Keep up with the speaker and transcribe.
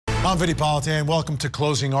I'm Vinnie Politan. Welcome to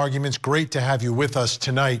Closing Arguments. Great to have you with us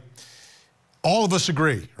tonight. All of us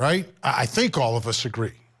agree, right? I think all of us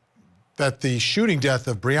agree that the shooting death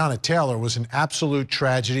of Breonna Taylor was an absolute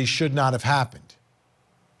tragedy, should not have happened.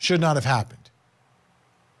 Should not have happened.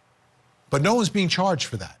 But no one's being charged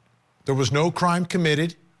for that. There was no crime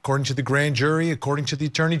committed, according to the grand jury, according to the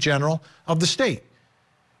Attorney General of the state.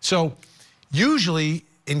 So usually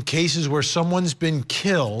in cases where someone's been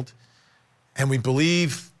killed and we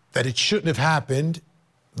believe that it shouldn't have happened,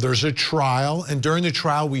 there's a trial, and during the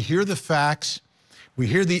trial we hear the facts, we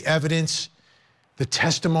hear the evidence, the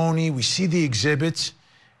testimony, we see the exhibits,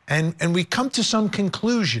 and we come to some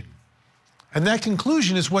conclusion. And that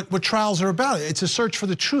conclusion is what trials are about. It's a search for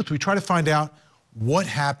the truth. We try to find out what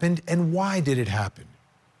happened and why did it happen.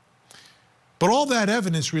 But all that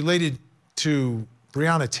evidence related to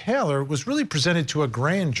Breonna Taylor was really presented to a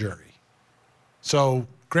grand jury. So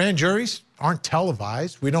grand juries aren't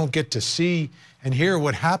televised. We don't get to see and hear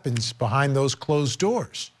what happens behind those closed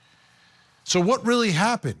doors. So what really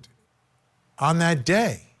happened on that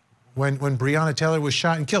day when Breonna Taylor was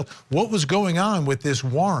shot and killed? What was going on with this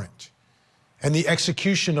warrant and the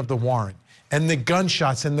execution of the warrant and the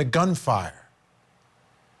gunshots and the gunfire?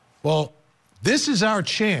 Well, this is our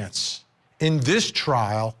chance in this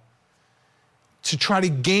trial to try to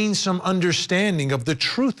gain some understanding of the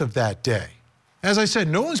truth of that day. As I said,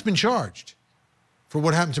 no one's been charged for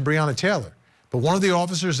what happened to Breonna Taylor, but one of the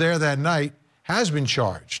officers there that night has been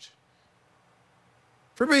charged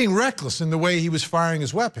for being reckless in the way he was firing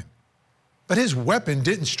his weapon. But his weapon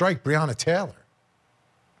didn't strike Breonna Taylor.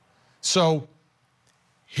 So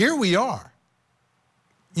here we are,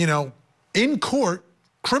 you know, in court,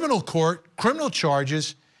 criminal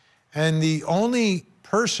charges, and the only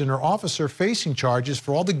person or officer facing charges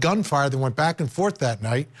for all the gunfire that went back and forth that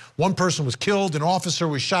night. One person was killed, an officer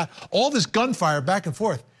was shot, all this gunfire back and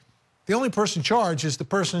forth. The only person charged is the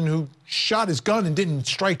person who shot his gun and didn't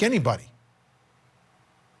strike anybody.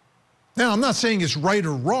 Now, I'm not saying it's right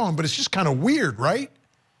or wrong, but it's just kind of weird, right?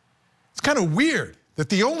 It's kind of weird that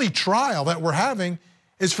the only trial that we're having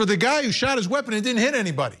is for the guy who shot his weapon and didn't hit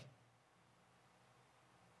anybody.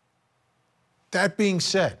 That being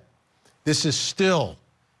said, this is still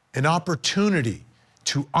an opportunity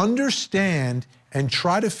to understand and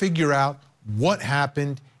try to figure out what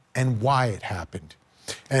happened and why it happened.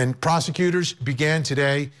 And prosecutors began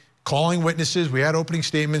today calling witnesses. We had opening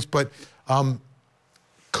statements, but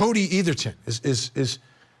Cody Etherton is,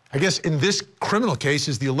 I guess in this criminal case,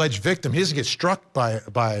 is the alleged victim. He doesn't get struck by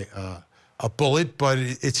a bullet, but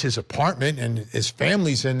it's his apartment and his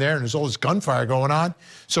family's in there and there's all this gunfire going on.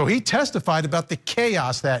 So he testified about the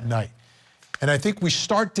chaos that night. And I think we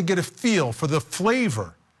start to get a feel for the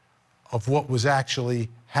flavor of what was actually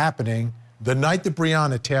happening the night that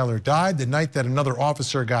Breonna Taylor died, the night that another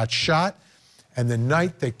officer got shot, and the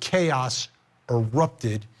night that chaos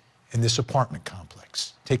erupted in this apartment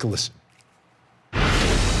complex. Take a listen.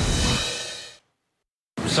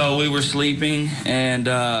 So we were sleeping, and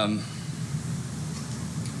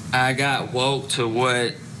I got woke to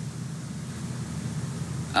what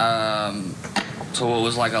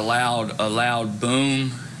was like a loud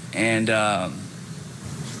boom, and I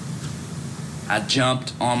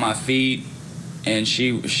jumped on my feet, and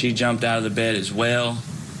she jumped out of the bed as well,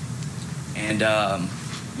 and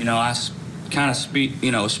you know, I kind of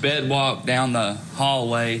sped walked down the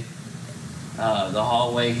hallway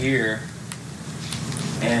here,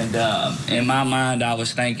 and in my mind I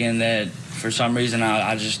was thinking that for some reason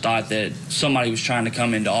I just thought that somebody was trying to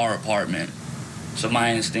come into our apartment. So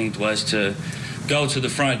my instinct was to go to the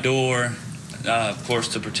front door, of course,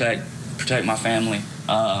 to protect my family.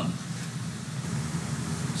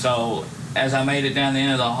 So as I made it down the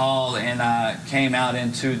end of the hall and I came out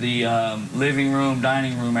into the living room,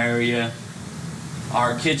 dining room area,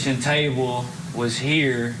 our kitchen table was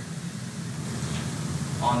here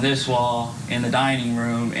on this wall in the dining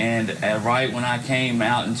room, and right when I came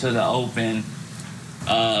out into the open,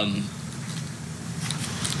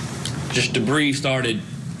 just debris started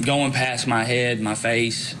going past my head, my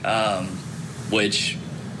face, which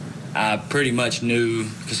I pretty much knew,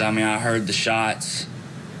 because I mean I heard the shots,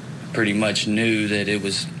 pretty much knew that it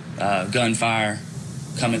was gunfire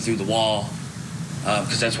coming through the wall,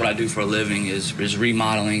 because that's what I do for a living, is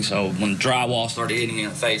remodeling. So when drywall started hitting me in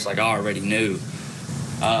the face, like I already knew.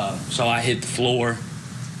 So I hit the floor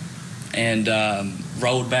and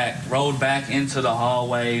rolled back into the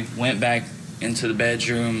hallway, went back into the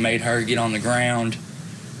bedroom, made her get on the ground.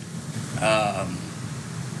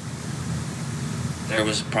 There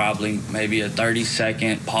was probably maybe a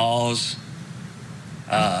 30-second pause.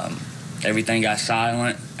 Everything got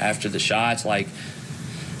silent after the shots. Like,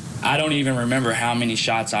 I don't even remember how many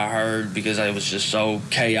shots I heard because it was just so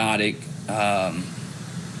chaotic. I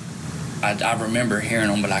remember hearing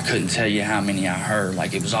them, but I couldn't tell you how many I heard.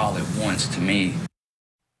 Like, it was all at once to me.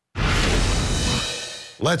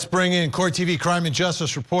 Let's bring in Court TV crime and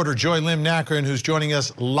justice reporter Joy Lim-Nakrin, who's joining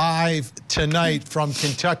us live tonight from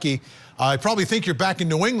Kentucky. I probably think you're back in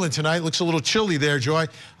New England tonight. Looks a little chilly there, Joy.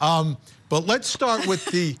 But let's start with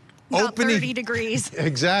the opening. 30 degrees.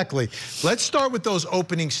 Exactly. Let's start with those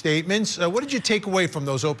opening statements. What did you take away from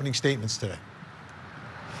those opening statements today?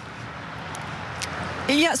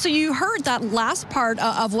 Yeah, so you heard that last part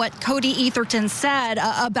of what Cody Etherton said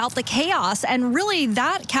about the chaos, and really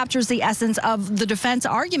that captures the essence of the defense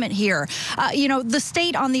argument here. You know, the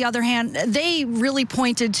state, on the other hand, they really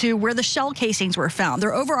pointed to where the shell casings were found.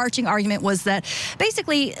 Their overarching argument was that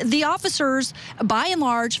basically the officers, by and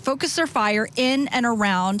large, focused their fire in and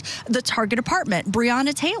around the target apartment,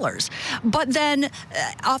 Breonna Taylor's. But then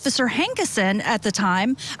Officer Hankison at the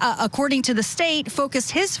time, according to the state,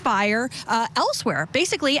 focused his fire elsewhere,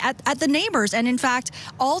 basically at the neighbors. And in fact,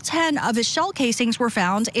 all 10 of his shell casings were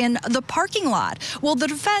found in the parking lot. Well, the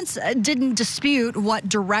defense didn't dispute what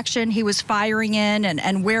direction he was firing in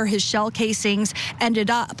and where his shell casings ended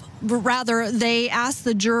up. Rather, they asked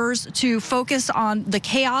the jurors to focus on the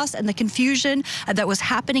chaos and the confusion that was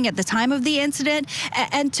happening at the time of the incident,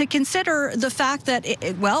 and to consider the fact that,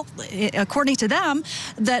 according to them,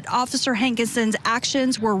 that Officer Hankison's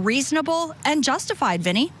actions were reasonable and justified,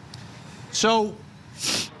 Vinny. So,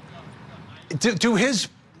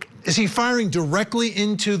 is he firing directly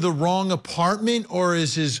into the wrong apartment, or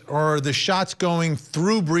are the shots going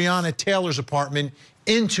through Breonna Taylor's apartment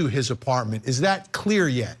into his apartment? Is that clear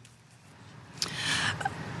yet?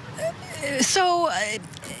 So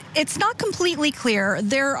it's not completely clear.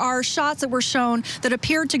 There are shots that were shown that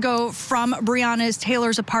appeared to go from Breonna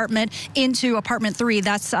Taylor's apartment into apartment 3.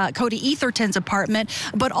 That's Cody Etherton's apartment,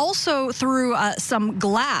 but also through some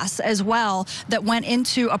glass as well that went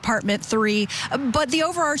into apartment 3. But the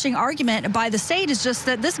overarching argument by the state is just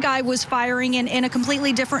that this guy was firing in a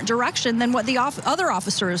completely different direction than what the other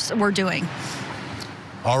officers were doing.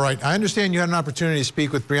 All right. I understand you had an opportunity to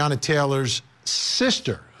speak with Breonna Taylor's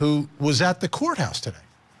sister, who was at the courthouse today.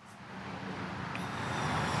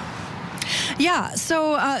 Yeah,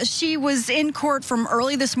 so she was in court from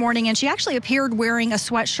early this morning, and she actually appeared wearing a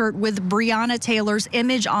sweatshirt with Breonna Taylor's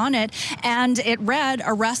image on it, and it read,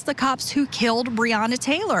 "Arrest the cops who killed Breonna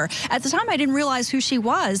Taylor." At the time, I didn't realize who she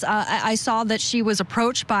was. I saw that she was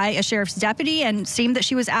approached by a sheriff's deputy and seemed that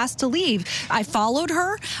she was asked to leave. I followed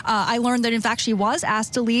her. I learned that, in fact, she was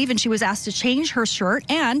asked to leave, and she was asked to change her shirt,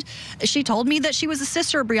 and she told me that she was a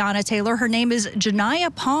sister of Breonna Taylor. Her name is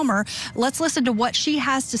Janiyah Palmer. Let's listen to what she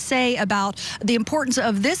has to say about the importance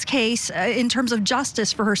of this case in terms of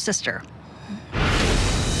justice for her sister.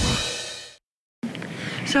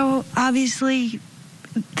 So obviously,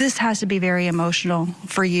 this has to be very emotional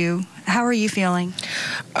for you. How are you feeling?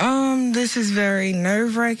 This is very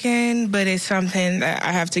nerve-wracking, but it's something that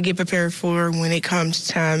I have to get prepared for when it comes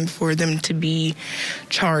time for them to be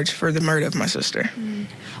charged for the murder of my sister.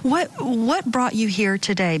 What brought you here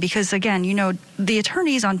today? Because again, you know, the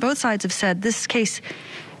attorneys on both sides have said this case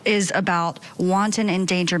is about wanton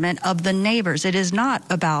endangerment of the neighbors. It is not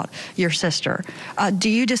about your sister. Do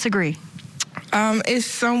you disagree? It's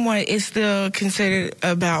still considered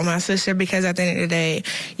about my sister, because at the end of the day,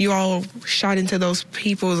 you all shot into those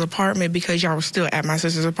people's apartment because y'all were still at my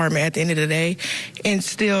sister's apartment at the end of the day, and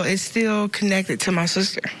it's still connected to my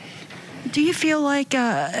sister. Do you feel like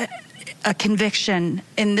a conviction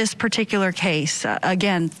in this particular case,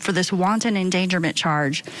 again, for this wanton endangerment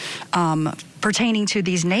charge pertaining to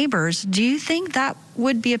these neighbors, do you think that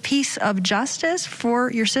would be a piece of justice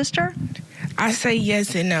for your sister? I say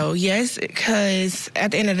yes and no. Yes, because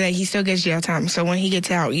at the end of the day, he still gets jail time. So when he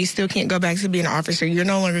gets out, you still can't go back to being an officer. You're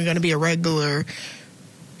no longer going to be a regular,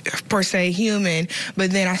 per se, human.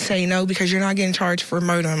 But then I say no, because you're not getting charged for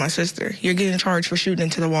murdering my sister. You're getting charged for shooting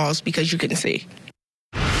into the walls because you couldn't see.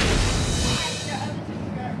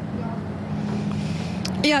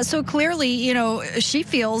 Yeah, so clearly, you know, she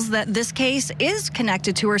feels that this case is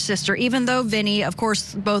connected to her sister, even though, Vinny, of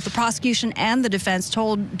course, both the prosecution and the defense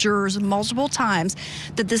told jurors multiple times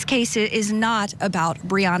that this case is not about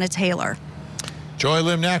Breonna Taylor. Joy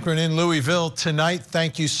Lim-Nakrin in Louisville tonight.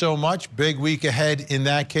 Thank you so much. Big week ahead in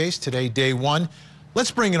that case. Today, day one.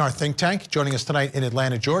 Let's bring in our think tank. Joining us tonight in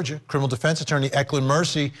Atlanta, Georgia, criminal defense attorney Eklund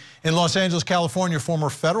Mercy. In Los Angeles, California,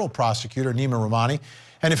 former federal prosecutor Nima Rahmani.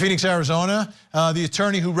 And in Phoenix, Arizona, the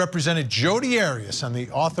attorney who represented Jodi Arias and the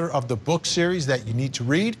author of the book series that you need to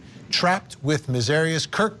read, Trapped with Ms. Arias,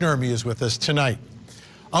 Kirk Nurmi, is with us tonight.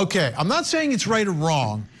 Okay, I'm not saying it's right or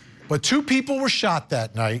wrong, But 2 people were shot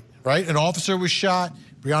that night, right? An officer was shot.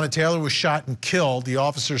 Breonna Taylor was shot and killed. The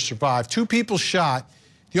officer survived. 2 people shot.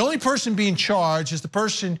 The only person being charged is the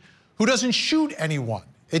person who doesn't shoot anyone.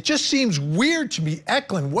 It just seems weird to me.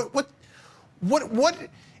 Eklund, what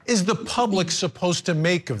is the public supposed to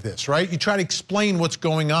make of this, right? You try to explain what's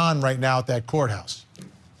going on right now at that courthouse.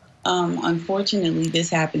 Unfortunately, this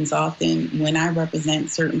happens often when I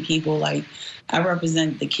represent certain people. Like, I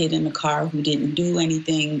represent the kid in the car who didn't do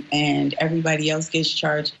anything, and everybody else gets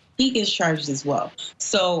charged. He gets charged as well.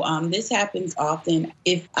 So this happens often.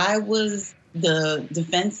 If I was the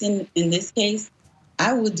defense in this case,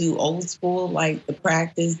 I would do old school, like the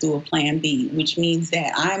practice, do a plan B, which means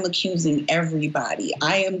that I'm accusing everybody.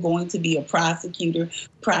 I am going to be a prosecutor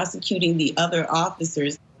prosecuting the other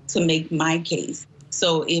officers to make my case.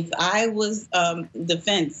 So if I was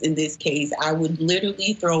defense in this case, I would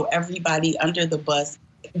literally throw everybody under the bus,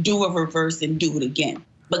 do a reverse, and do it again,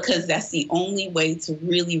 because that's the only way to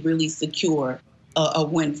really, really secure a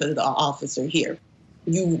win for the officer here.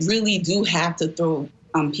 You really do have to throw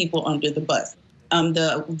people under the bus.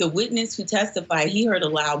 The witness who testified, he heard a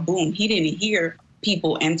loud boom. He didn't hear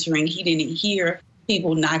people entering. He didn't hear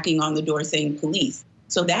people knocking on the door saying police.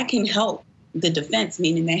 So that can help the defense,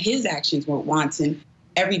 meaning that his actions were wanton.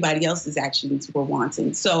 Everybody else's actions were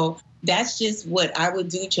wanton. So that's just what I would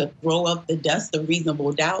do to throw up the dust of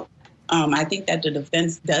reasonable doubt. I think that the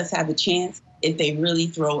defense does have a chance if they really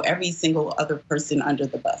throw every single other person under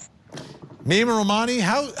the bus. Nima Rahmani,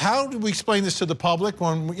 how do we explain this to the public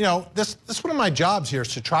when, you know, this one of my jobs here is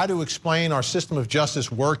to try to explain our system of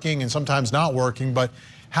justice working and sometimes not working, but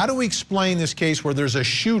how do we explain this case where there's a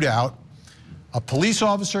shootout, a police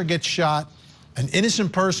officer gets shot, an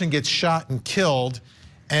innocent person gets shot and killed,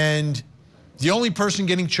 and the only person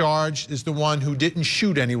getting charged is the one who didn't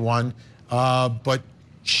shoot anyone, but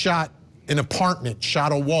shot an apartment,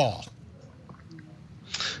 shot a wall?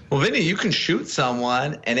 Well, Vinny, you can shoot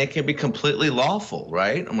someone and it can be completely lawful,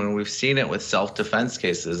 right? I mean, we've seen it with self-defense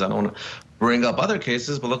cases. I don't want to bring up other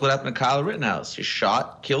cases, but look what happened to Kyle Rittenhouse. He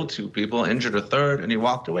shot, killed 2 people, injured a third, and he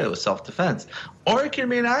walked away. It was self-defense. Or it can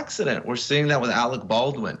be an accident. We're seeing that with Alec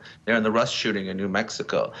Baldwin there in the Rust shooting in New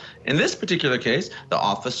Mexico. In this particular case, the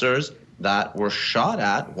officers that were shot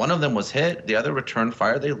at, one of them was hit, the other returned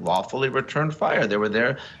fire. They lawfully returned fire. They were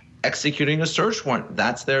there executing a search warrant.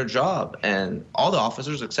 That's their job. And all the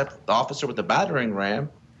officers, except the officer with the battering ram,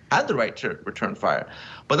 had the right to return fire.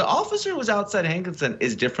 But the officer who was outside Hankison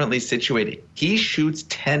is differently situated. He shoots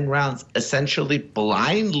 10 rounds, essentially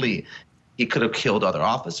blindly. He could have killed other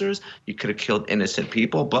officers. He could have killed innocent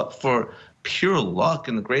people. But for pure luck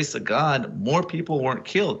and the grace of God, more people weren't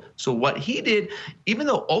killed. So what he did, even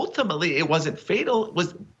though ultimately it wasn't fatal,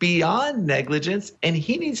 was beyond negligence, and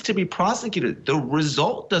he needs to be prosecuted. The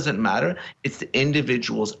result doesn't matter. It's the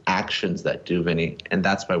individual's actions that do, Vinny, and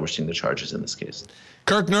that's why we're seeing the charges in this case.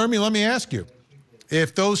 Kirk Nurmi, let me ask you,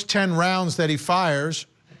 if those 10 rounds that he fires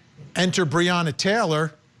enter Breonna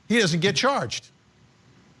Taylor, he doesn't get charged.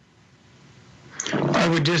 I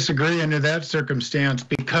would disagree under that circumstance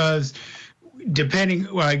because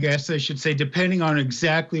well, I guess I should say depending on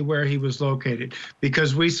exactly where he was located,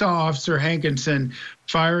 because we saw Officer Hankison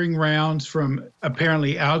firing rounds from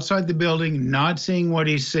apparently outside the building, not seeing what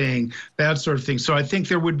he's seeing, that sort of thing. So I think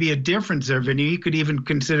there would be a difference there, Vinny. You could even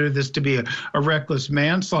consider this to be a reckless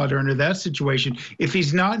manslaughter under that situation. If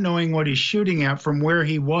he's not knowing what he's shooting at from where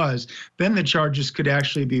he was, then the charges could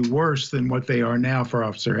actually be worse than what they are now for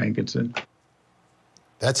Officer Hankison.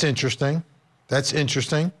 That's interesting. That's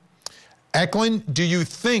interesting. Eklund, do you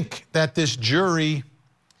think that this jury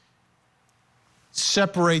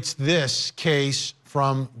separates this case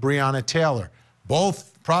from Breonna Taylor?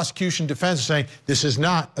 Both prosecution and defense are saying this is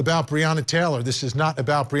not about Breonna Taylor. This is not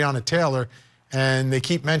about Breonna Taylor. And they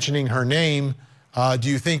keep mentioning her name. Do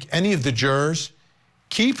you think any of the jurors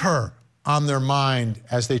keep her on their mind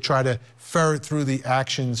as they try to ferret through the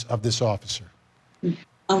actions of this officer?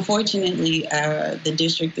 Unfortunately, the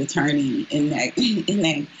district attorney in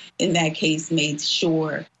that case made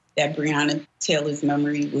sure that Breonna Taylor's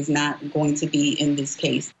memory was not going to be in this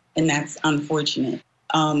case, and that's unfortunate.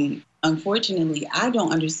 Unfortunately, I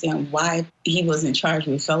don't understand why he wasn't charged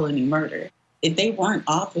with felony murder. If they weren't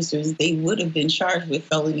officers, they would have been charged with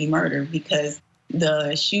felony murder, because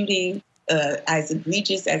the shooting, as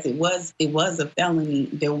egregious as it was a felony.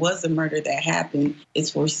 There was a murder that happened.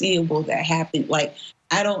 It's foreseeable that happened. Like,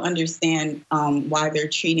 I don't understand why they're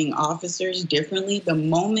treating officers differently. The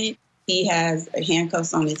moment he has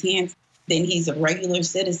handcuffs on his hands, then he's a regular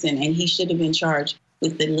citizen, and he should have been charged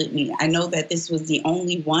with the litany. I know that this was the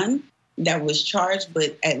only one that was charged,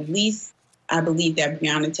 but at least I believe that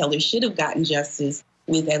Breonna Taylor should have gotten justice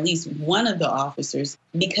with at least one of the officers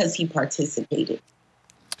because he participated.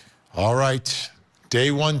 All right.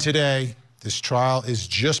 Day one today. This trial is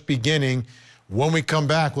just beginning. When we come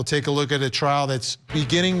back, we'll take a look at a trial that's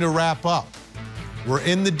beginning to wrap up. We're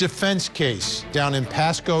in the defense case down in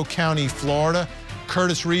Pasco County, Florida.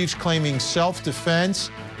 Curtis Reeves claiming self-defense.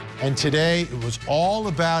 And today it was all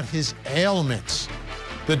about his ailments.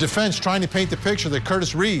 The defense trying to paint the picture that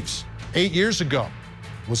Curtis Reeves, 8 years ago,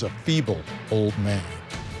 was a feeble old man.